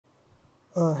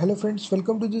Hello friends,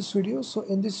 welcome to this video. So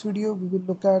in this video we will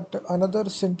look at another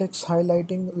syntax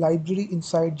highlighting library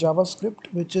inside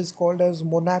JavaScript, which is called as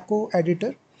Monaco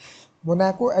editor.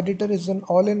 Monaco editor is an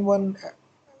all-in-one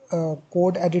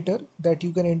code editor that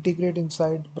you can integrate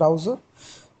inside browser,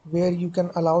 where you can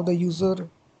allow the user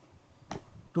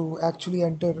to actually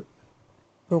enter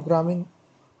programming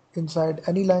inside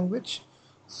any language.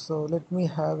 So let me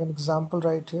have an example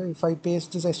right here. If I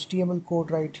paste this HTML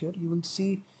code right here, you will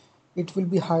see it will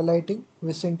be highlighting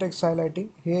with syntax highlighting.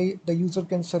 Here the user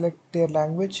can select their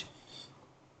language.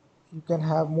 You can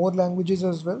have more languages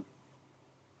as well.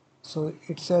 So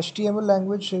it's HTML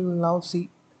language. So you will now see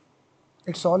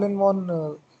it's all in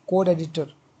one code editor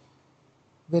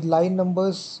with line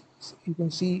numbers. You can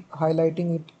see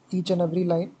highlighting it each and every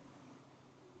line,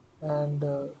 and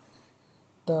the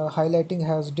highlighting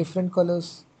has different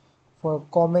colors for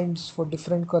comments, for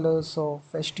different colors of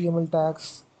HTML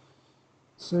tags.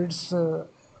 So it's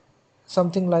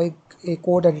something like a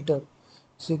code editor,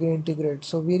 so you can integrate.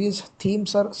 So various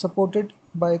themes are supported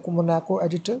by Monaco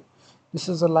editor. This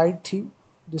is a light theme.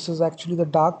 This is actually the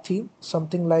dark theme,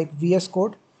 something like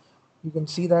VSCode. You can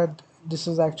see that this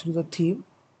is actually the theme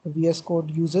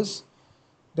VSCode uses.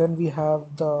 Then we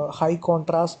have the high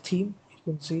contrast theme.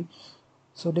 You can see,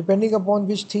 so depending upon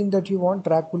which theme that you want,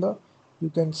 Dracula, you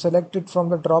can select it from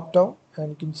the drop down, and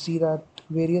you can see that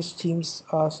various themes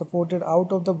are supported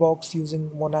out of the box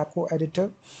using Monaco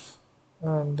editor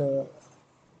and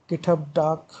GitHub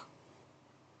Dark.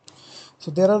 So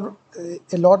there are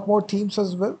a lot more themes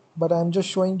as well, but I'm just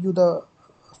showing you the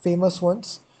famous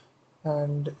ones,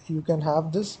 and you can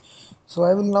have this. So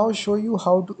I will now show you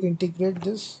how to integrate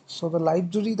this. So the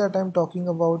library that I'm talking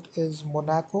about is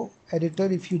Monaco editor.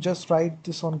 If you just write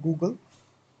this on Google,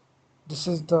 this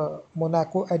is the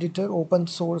Monaco editor, open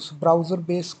source browser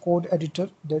based code editor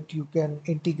that you can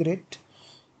integrate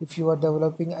if you are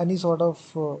developing any sort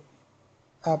of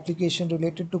application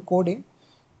related to coding.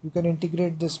 You can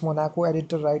integrate this Monaco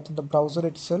editor right in the browser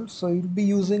itself. So you'll be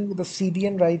using the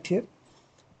CDN right here.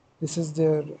 This is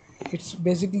their, it's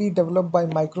basically developed by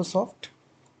Microsoft.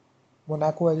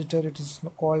 Monaco editor it is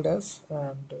called as,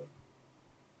 and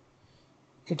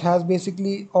it has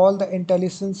basically all the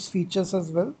IntelliSense features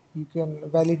as well. You can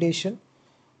validation.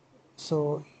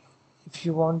 So if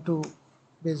you want to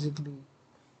basically,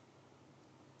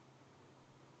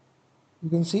 you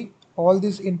can see all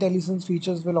these IntelliSense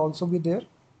features will also be there.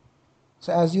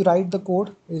 So as you write the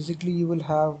code, basically you will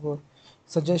have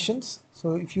suggestions.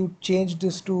 So if you change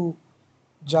this to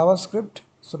JavaScript,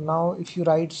 so now if you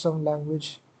write some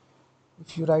language,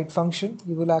 if you write function,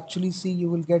 you will actually see you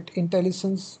will get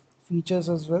IntelliSense features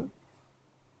as well.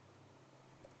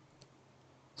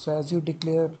 So as you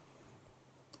declare,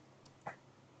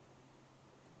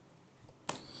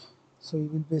 so you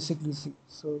will basically see,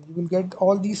 so you will get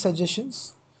all these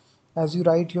suggestions as you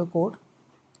write your code.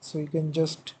 So you can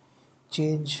just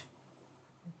change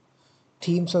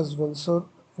themes as well. So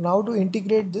now to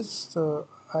integrate this,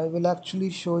 I will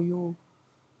actually show you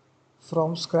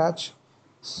from scratch.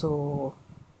 So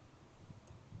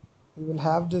we will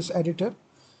have this editor.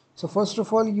 So first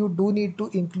of all, you do need to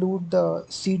include the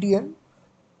CDN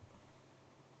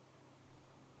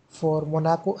for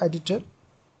Monaco editor.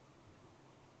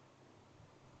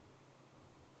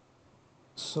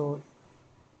 So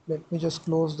let me just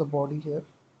close the body here.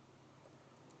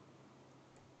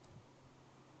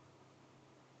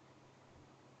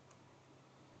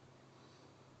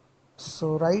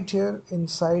 So right here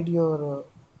inside your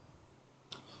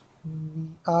we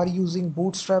are using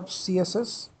Bootstrap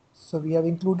CSS. So we have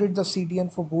included the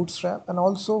CDN for Bootstrap, and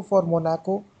also for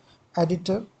Monaco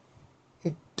editor.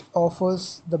 It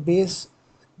offers the base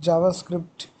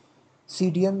JavaScript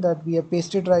CDN that we have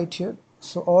pasted right here.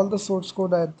 So all the source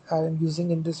code I am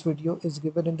using in this video is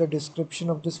given in the description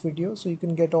of this video. So you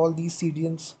can get all these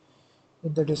CDNs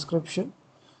in the description.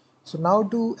 So now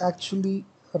to actually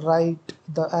write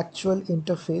the actual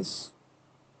interface,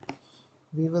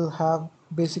 we will have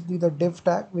basically the div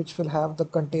tag, which will have the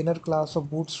container class of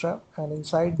Bootstrap, and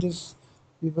inside this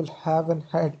we will have an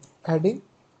heading,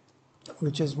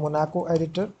 which is Monaco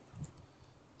editor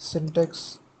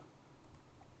syntax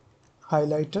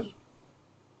highlighter,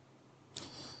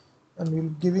 and we'll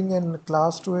be giving a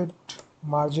class to it,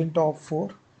 margin top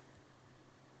 4,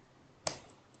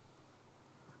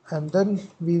 and then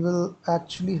we will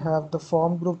actually have the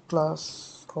form group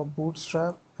class of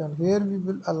Bootstrap, and here we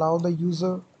will allow the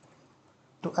user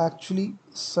to actually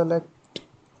select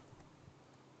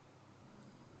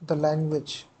the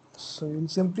language. So you'll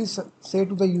simply say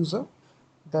to the user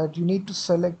that you need to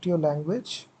select your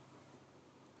language.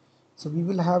 So we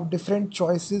will have different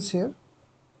choices here.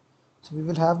 So we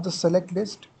will have the select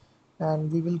list,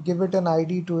 and we will give it an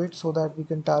ID to it so that we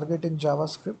can target in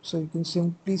JavaScript. So you can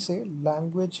simply say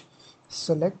language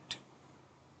select,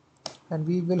 and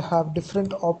we will have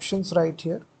different options right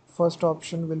here. First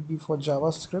option will be for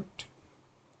JavaScript,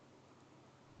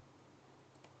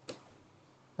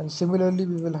 and similarly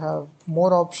we will have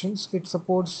more options. It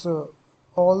supports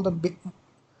all the big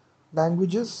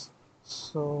languages,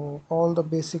 so all the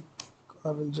basic,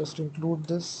 I will just include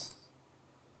this: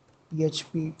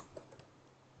 PHP,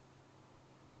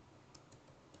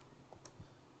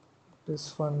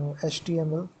 this one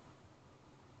HTML.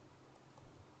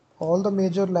 All the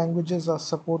major languages are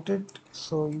supported,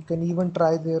 so you can even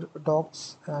try their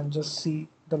docs and just see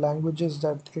the languages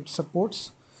that it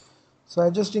supports. So I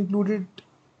just included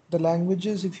the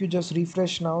languages. If you just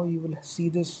refresh now, you will see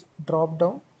this drop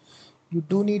down. You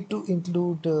do need to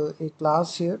include a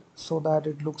class here so that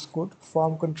it looks good: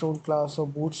 form control class or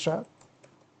bootstrap.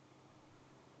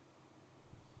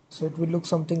 So it will look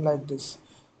something like this.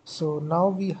 So now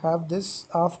we have this.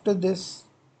 After this,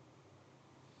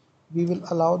 we will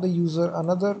allow the user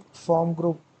another form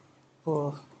group,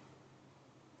 uh,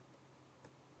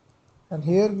 and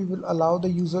here we will allow the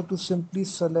user to simply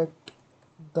select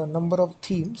the number of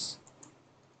themes.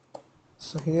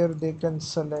 So here they can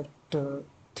select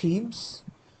themes.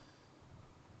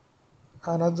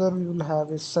 Another we will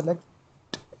have is select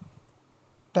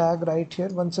tag right here.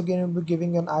 Once again we'll be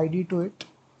giving an ID to it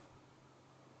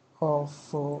of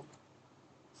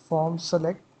form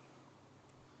select,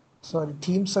 sorry,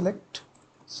 theme select,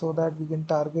 so that we can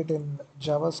target in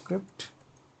JavaScript.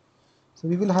 So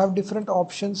we will have different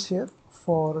options here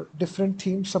for different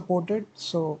themes supported.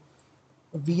 So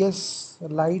VS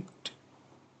Lite,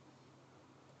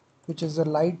 which is a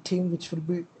light theme which will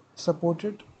be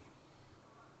supported.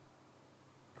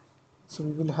 So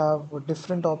we will have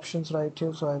different options right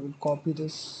here. So I will copy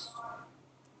this.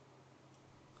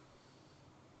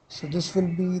 So this will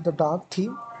be the dark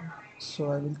theme.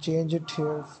 So I will change it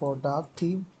here for dark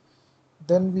theme.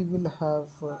 Then we will have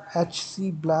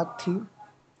HC black theme.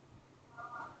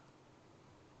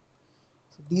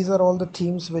 So these are all the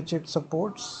themes which it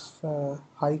supports.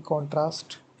 High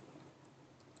contrast.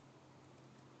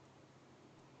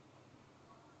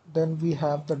 Then we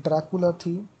have the Dracula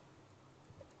theme.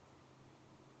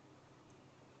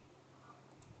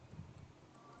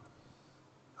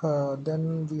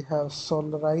 Then we have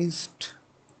solarized.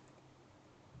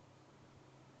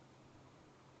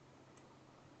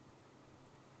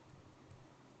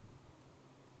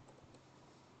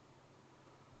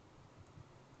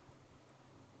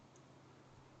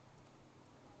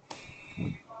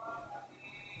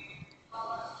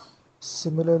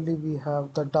 Similarly, we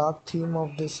have the dark theme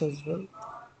of this as well.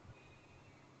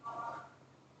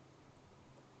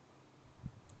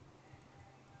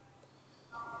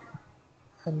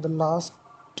 And the last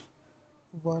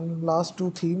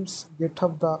two themes,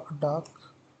 GitHub dark.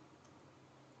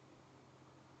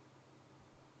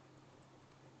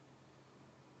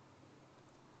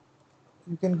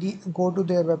 You can go to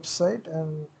their website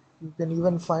and you can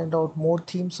even find out more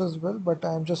themes as well, but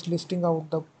I'm just listing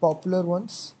out the popular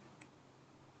ones.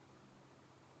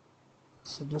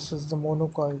 So this is the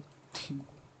Monaco theme.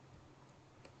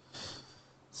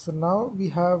 So now we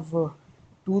have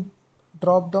two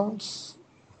drop downs.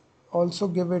 Also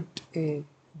give it a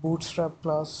bootstrap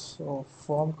class of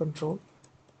form control.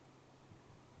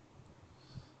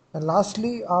 And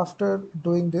lastly, after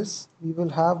doing this, we will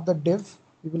have the div.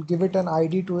 We will give it an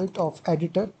ID to it of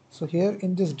editor. So here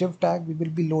in this div tag, we will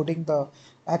be loading the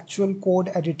actual code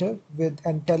editor with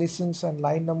IntelliSense and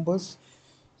line numbers.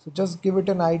 So just give it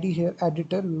an ID here,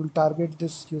 editor. We will target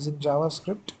this using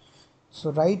JavaScript.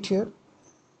 So right here,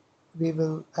 we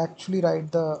will actually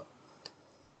write the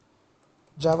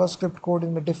JavaScript code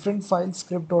in a different file,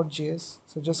 script.js.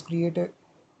 So just create a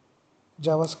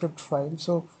JavaScript file.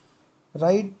 So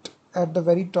right at the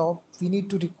very top, we need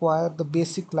to require the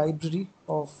basic library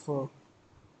of, we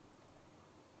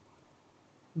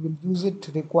will use it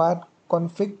require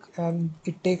config, and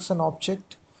it takes an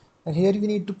object. And here we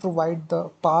need to provide the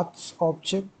paths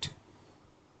object.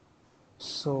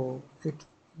 So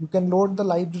you can load the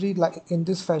library like in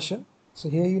this fashion. So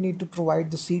here you need to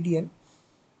provide the CDN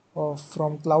of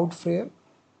from Cloudflare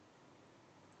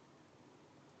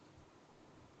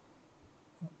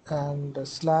and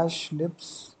slash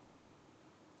libs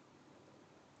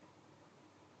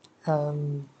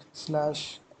and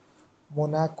slash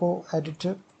Monaco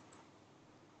editor.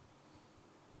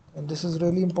 And this is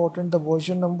really important, the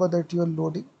version number that you are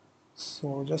loading.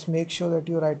 So just make sure that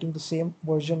you're writing the same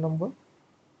version number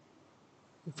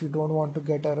if you don't want to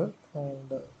get error.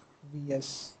 And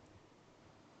VS.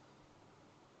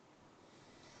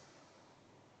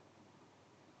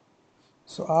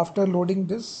 So after loading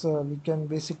this, we can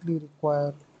basically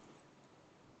require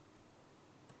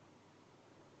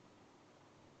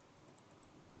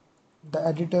the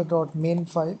editor.main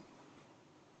file,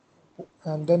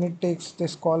 and then it takes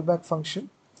this callback function,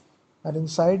 and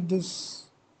inside this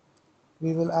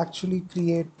we will actually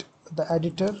create the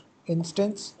editor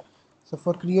instance. So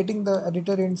for creating the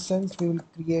editor instance, we will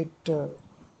create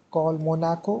call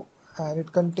Monaco, and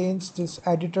it contains this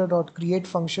editor.create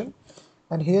function,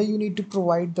 and here you need to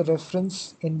provide the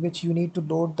reference in which you need to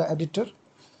load the editor.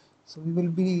 So we will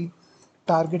be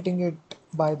targeting it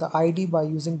by the ID by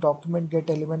using document get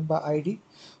element by ID.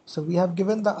 So we have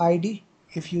given the ID.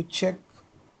 If you check,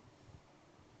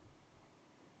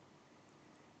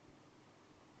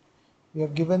 we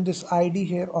have given this ID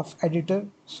here of editor.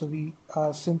 So we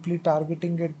are simply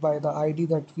targeting it by the ID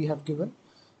that we have given.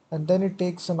 And then it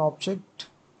takes an object.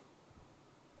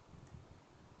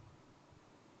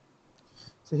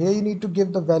 So here you need to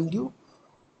give the value,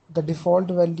 the default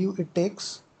value it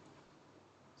takes.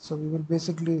 So we will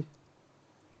basically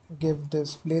give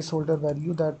this placeholder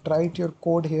value that write your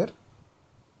code here,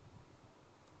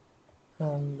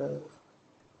 and you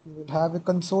will have a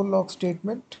console log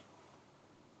statement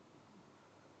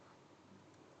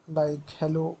like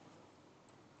hello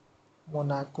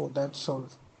Monaco. That's all.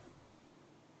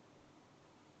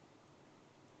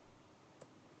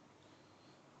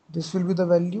 This will be the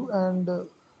value, and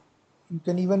you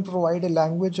can even provide a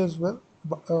language as well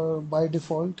by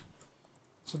default.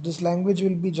 So this language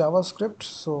will be JavaScript.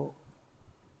 So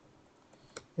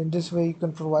in this way you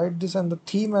can provide this, and the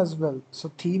theme as well.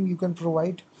 So theme you can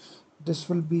provide. This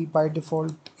will be by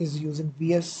default is using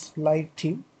VS Lite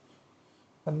theme.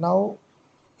 And now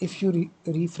if you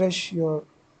refresh your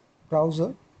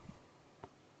browser,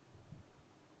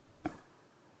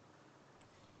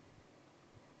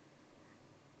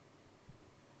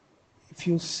 if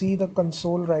you see the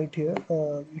console right here,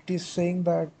 it is saying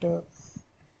that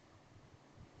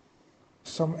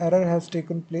some error has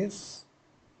taken place.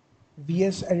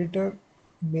 VS editor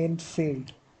main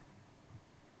failed.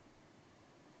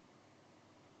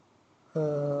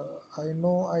 I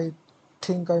know, I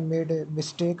think I made a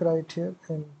mistake right here,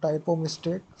 and typo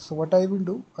mistake. So what I will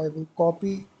do, I will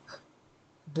copy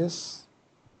this.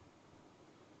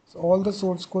 So all the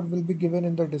source code will be given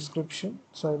in the description.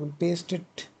 So I will paste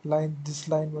it this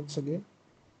line once again.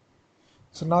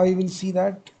 So now you will see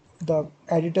that the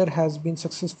editor has been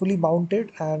successfully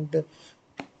mounted, and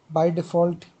by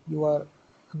default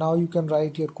now you can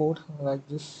write your code like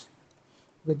this.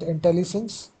 With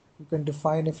IntelliSense, you can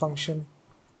define a function.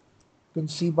 You can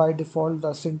see by default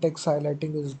the syntax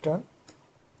highlighting is done.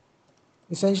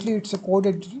 Essentially, it's a code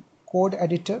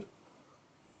editor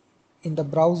in the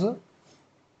browser.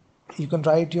 You can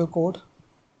write your code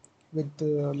with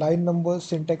the line numbers,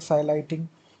 syntax highlighting,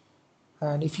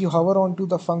 and if you hover onto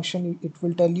the function, it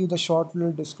will tell you the short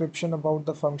little description about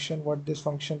the function, what this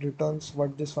function returns,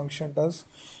 what this function does.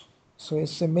 So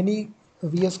it's a mini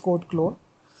VS Code clone,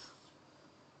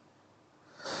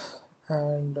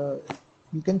 and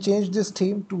you can change this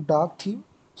theme to dark theme.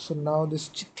 So now this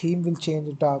theme will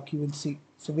change dark, you will see.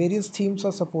 So various themes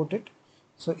are supported.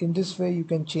 So in this way you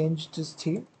can change this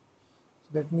theme.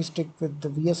 Let me stick with the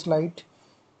VS Lite.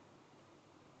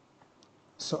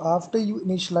 So after you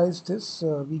initialize this,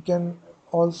 we can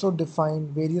also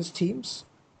define various themes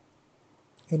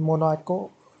in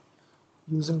Monaco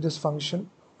using this function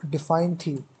define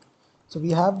theme. So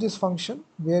we have this function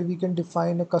where we can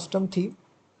define a custom theme.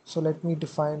 So let me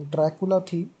define Dracula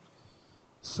theme.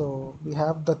 So we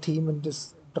have the theme in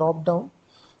this drop down.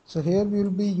 So here we will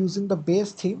be using the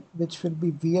base theme, which will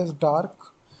be VS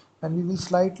Dark, and we will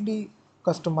slightly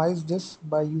customize this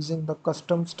by using the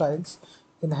custom styles.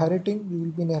 Inheriting, we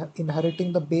will be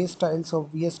inheriting the base styles of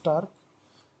VS Dark,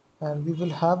 and we will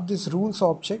have this rules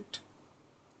object,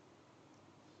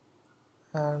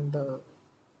 and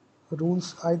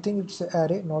rules, I think it's an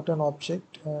array, not an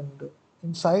object, and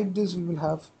inside this we will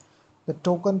have the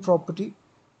token property,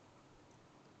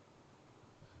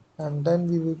 and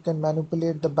then can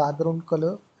manipulate the background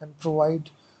color and provide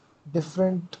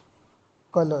different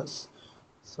colors.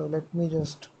 So let me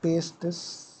just paste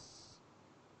this.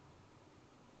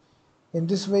 In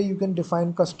this way you can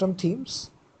define custom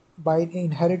themes by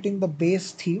inheriting the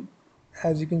base theme,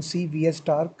 as you can see VS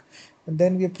Dark, and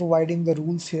then we are providing the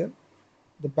rules here,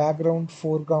 the background,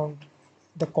 foreground,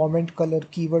 the comment color,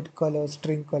 keyword color,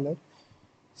 string color.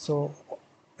 So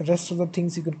rest of the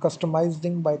things you can customize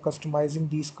them by customizing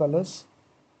these colors.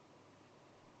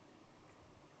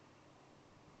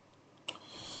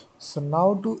 So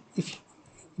now if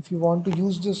you want to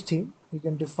use this theme, you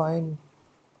can define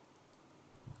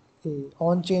a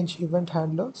on change event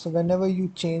handler. So whenever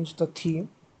you change the theme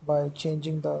by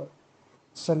changing the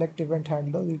select event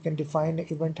handler, you can define an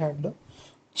event handler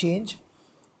change.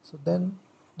 So then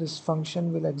this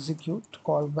function will execute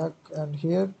callback, and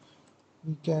here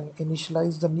we can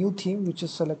initialize the new theme which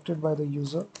is selected by the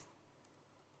user.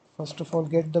 First of all,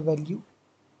 get the value,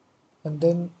 and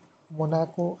then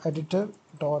Monaco editor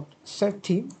dot set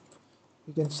theme.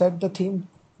 You can set the theme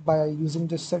by using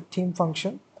the set theme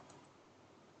function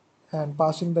and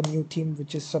passing the new theme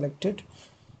which is selected.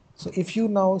 So if you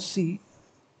now see,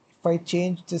 if I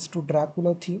change this to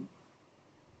Dracula theme,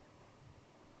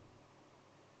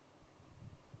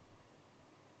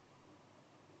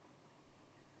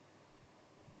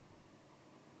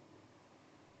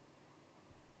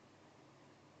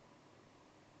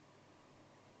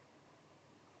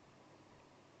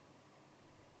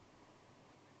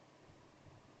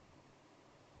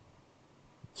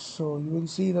 so you will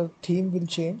see the theme will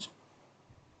change.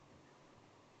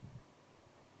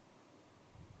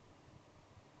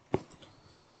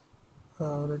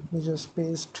 Let me just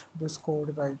paste this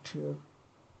code right here,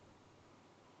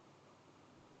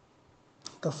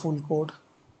 the full code.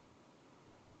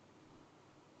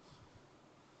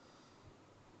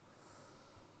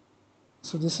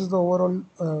 So this is the overall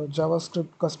JavaScript,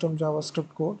 custom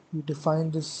JavaScript code. You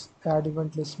define this add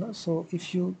event listener. So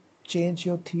if you change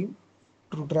your theme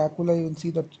to Dracula, you will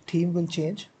see that theme will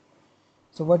change.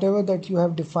 So whatever that you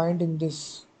have defined in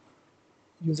this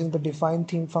using the define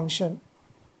theme function,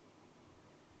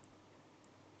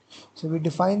 so we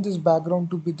define this background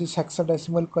to be this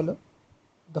hexadecimal color.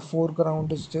 The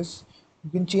foreground is this. You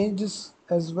can change this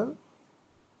as well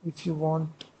if you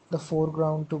want the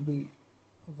foreground to be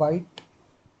white.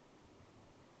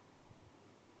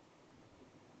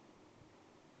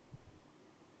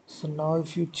 So now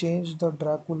if you change the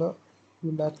Dracula,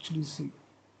 you'll actually see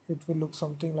it will look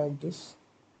something like this.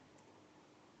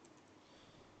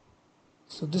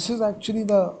 So this is actually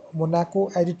the Monaco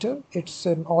editor. It's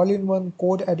an all-in-one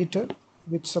code editor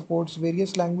which supports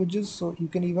various languages. So you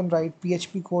can even write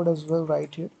PHP code as well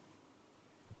right here.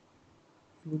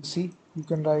 You will see you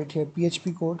can write here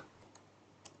PHP code.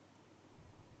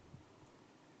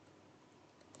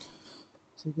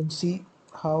 So you can see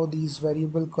how these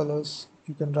variable colors,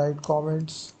 you can write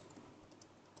comments.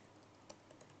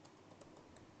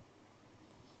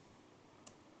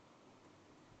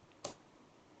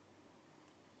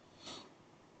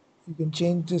 You can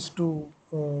change this to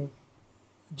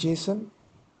JSON.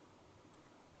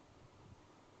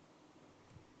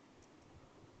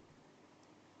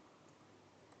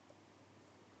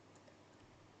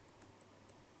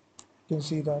 You can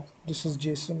see that this is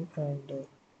JSON, and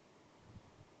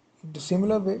in the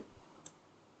similar way,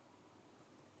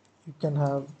 you can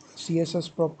have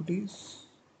CSS properties,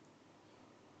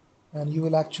 and you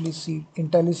will actually see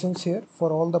IntelliSense here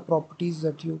for all the properties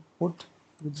that you put.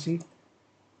 You will see.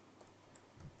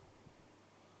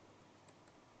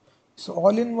 So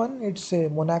all in one, it's a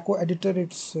Monaco editor.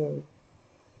 It's a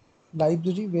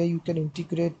library where you can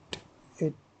integrate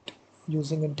it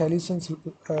using IntelliSense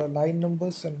line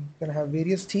numbers, and you can have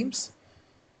various themes.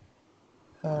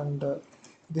 And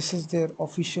this is their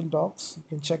official docs. You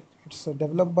can check. It's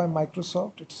developed by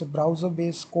Microsoft. It's a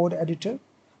browser-based code editor.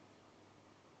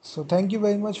 So thank you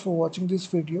very much for watching this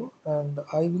video, and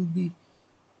I will be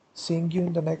seeing you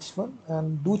in the next one.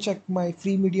 And do check my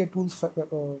free media tools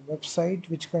website,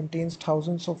 which contains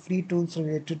thousands of free tools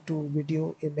related to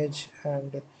video, image,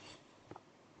 and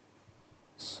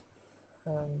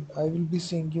I will be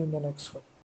seeing you in the next one.